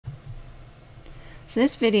So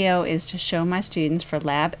this video is to show my students for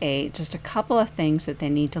Lab 8 just a couple of things that they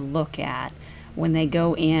need to look at when they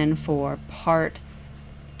go in for Part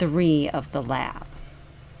 3 of the lab.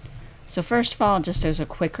 So first of all, just as a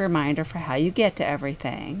quick reminder for how you get to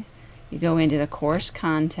everything, you go into the course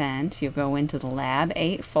content, you go into the Lab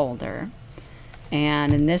 8 folder,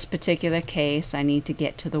 and in this particular case I need to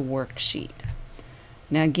get to the worksheet.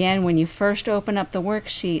 Now again, when you first open up the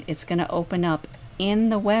worksheet, it's going to open up in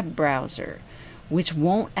the web browser, which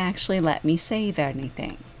won't actually let me save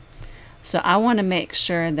anything. So I want to make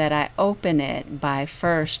sure that I open it by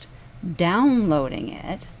first downloading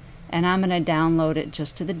it, and I'm going to download it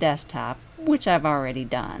just to the desktop, which I've already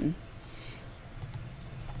done.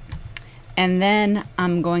 And then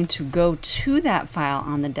I'm going to go to that file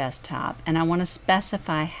on the desktop, and I want to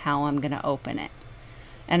specify how I'm going to open it.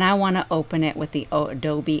 And I want to open it with the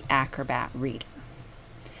Adobe Acrobat Reader.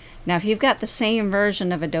 Now, if you've got the same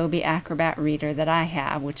version of Adobe Acrobat Reader that I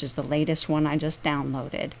have, which is the latest one I just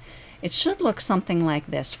downloaded, it should look something like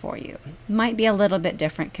this for you. It might be a little bit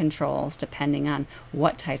different controls depending on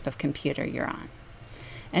what type of computer you're on.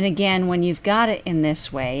 And again, when you've got it in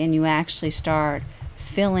this way and you actually start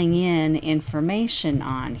filling in information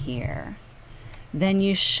on here, then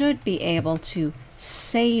you should be able to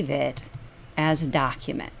save it as a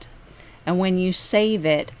document. And when you save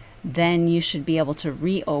it, then you should be able to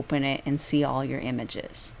reopen it and see all your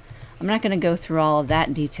images. I'm not going to go through all of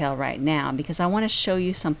that detail right now because I want to show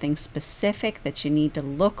you something specific that you need to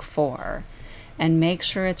look for and make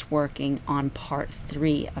sure it's working on Part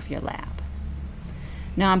 3 of your lab.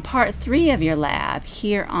 Now on Part 3 of your lab,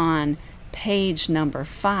 here on page number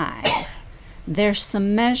 5, there's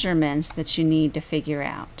some measurements that you need to figure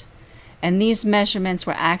out. And these measurements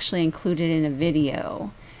were actually included in a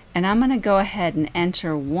video. And I'm going to go ahead and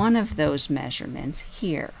enter one of those measurements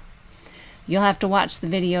here. You'll have to watch the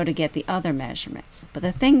video to get the other measurements. But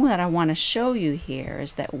the thing that I want to show you here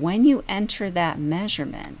is that when you enter that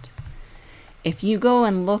measurement, if you go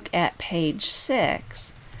and look at page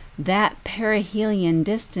 6, that perihelion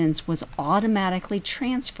distance was automatically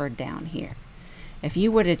transferred down here. If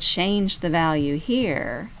you were to change the value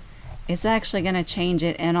here, it's actually going to change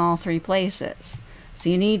it in all 3 places. So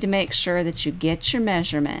you need to make sure that you get your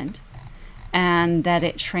measurement and that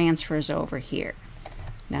it transfers over here.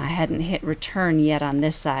 Now I hadn't hit return yet on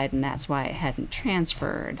this side, and that's why it hadn't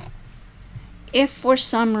transferred. If for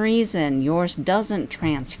some reason yours doesn't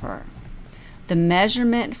transfer, the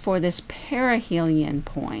measurement for this perihelion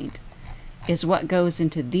point is what goes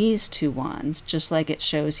into these 2 ones, just like it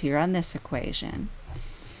shows here on this equation.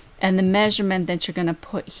 And the measurement that you're going to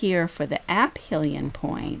put here for the aphelion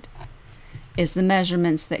point is the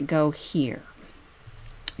measurements that go here,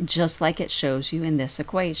 just like it shows you in this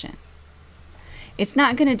equation. It's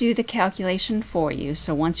not going to do the calculation for you,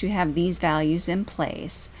 so once you have these values in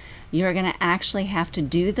place, you're going to actually have to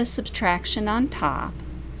do the subtraction on top,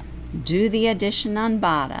 do the addition on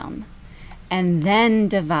bottom, and then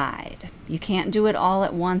divide. You can't do it all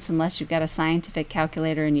at once unless you've got a scientific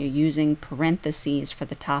calculator and you're using parentheses for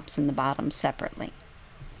the tops and the bottoms separately.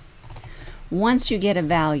 Once you get a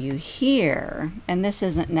value here, and this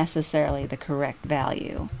isn't necessarily the correct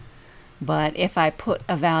value, but if I put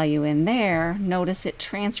a value in there, notice it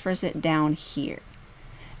transfers it down here.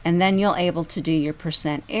 And then you'll able to do your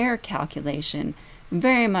percent error calculation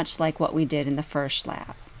very much like what we did in the first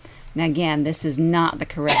lab. Now again, this is not the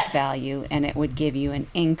correct value and it would give you an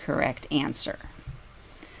incorrect answer.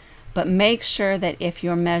 But make sure that if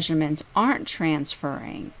your measurements aren't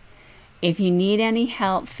transferring, if you need any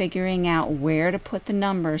help figuring out where to put the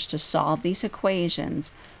numbers to solve these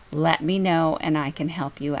equations, let me know and I can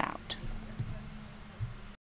help you out.